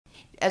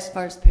As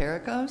far as Pera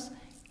goes,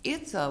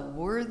 it's a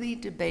worthy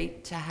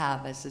debate to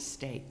have as a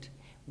state.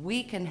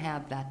 We can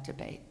have that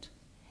debate.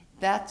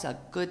 That's a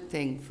good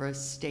thing for a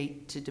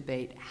state to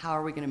debate. How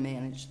are we going to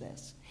manage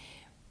this?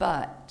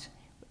 But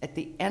at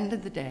the end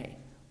of the day,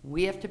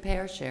 we have to pay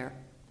our share.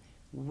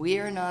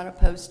 We're not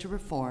opposed to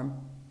reform.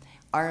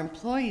 Our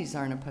employees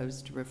aren't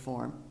opposed to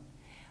reform.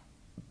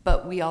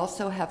 But we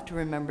also have to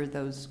remember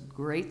those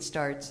great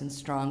starts and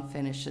strong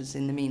finishes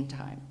in the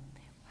meantime.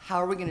 How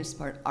are we going to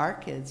support our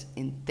kids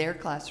in their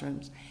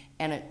classrooms?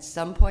 And at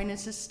some point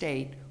as a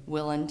state,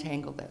 we'll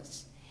untangle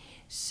this.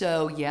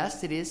 So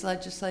yes, it is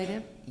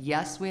legislative.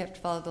 Yes, we have to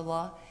follow the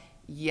law.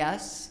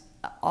 Yes,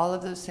 all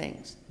of those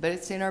things. But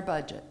it's in our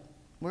budget.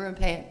 We're going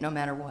to pay it no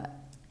matter what.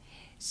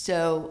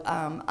 So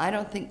I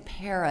don't think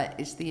Pera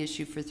is the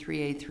issue for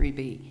 3A,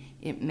 3B.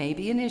 It may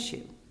be an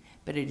issue,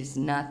 but it is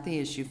not the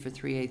issue for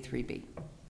 3A, 3B.